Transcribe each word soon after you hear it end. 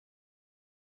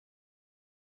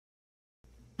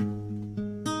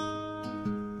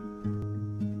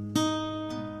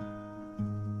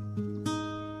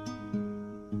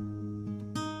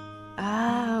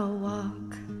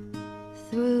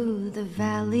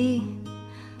valley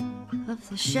of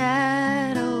the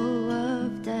shadow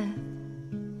of death,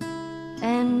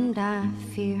 and I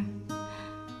fear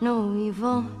no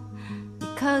evil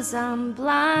because I'm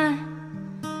blind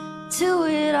to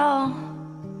it all.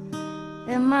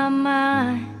 In my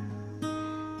mind,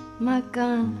 my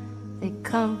gun, they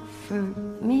comfort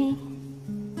me,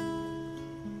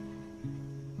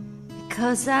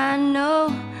 because I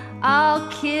know I'll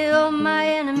kill my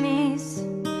enemies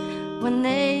when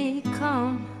they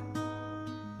come.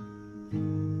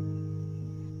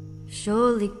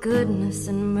 Surely goodness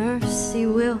and mercy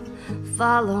will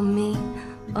follow me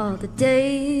all the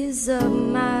days of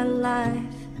my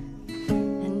life,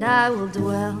 and I will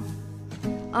dwell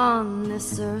on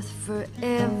this earth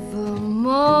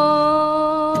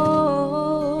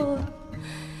forevermore.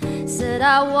 Said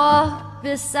I walk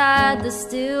beside the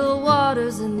still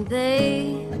waters and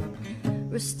they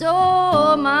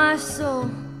restore my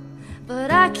soul, but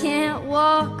I can't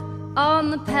walk on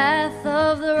the path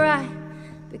of the right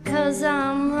because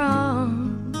I'm wrong.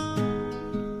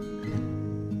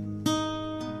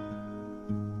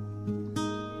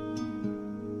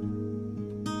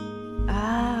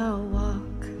 I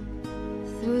walk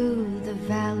through the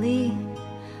valley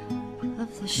of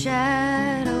the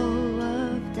shadow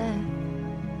of death,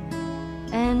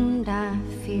 and I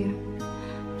fear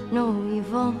no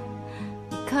evil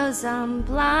because I'm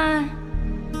blind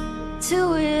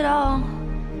to it all.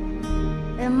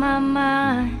 In my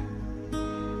mind,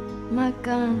 my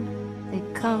gun, they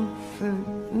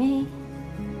comfort me,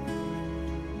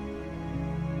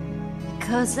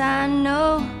 because I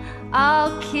know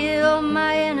I'll kill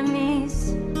my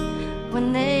enemies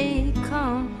when they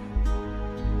come.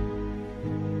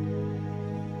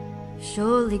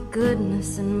 Surely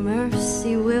goodness and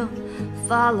mercy will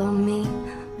follow me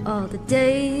all the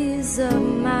days of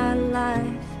my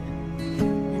life,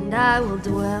 and I will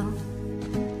dwell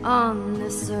on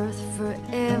this earth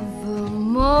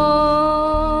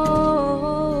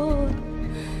forevermore.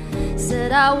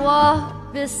 Said I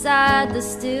walk beside the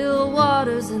still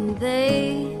waters and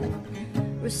they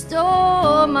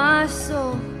restore my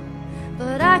soul,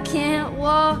 but I can't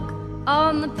walk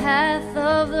on the path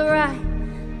of the right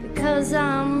because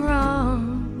I'm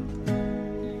wrong.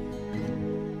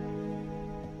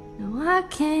 No, I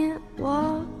can't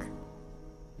walk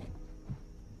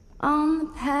on the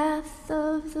path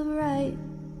of the right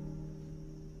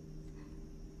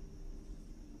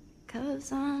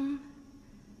because I'm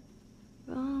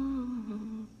wrong.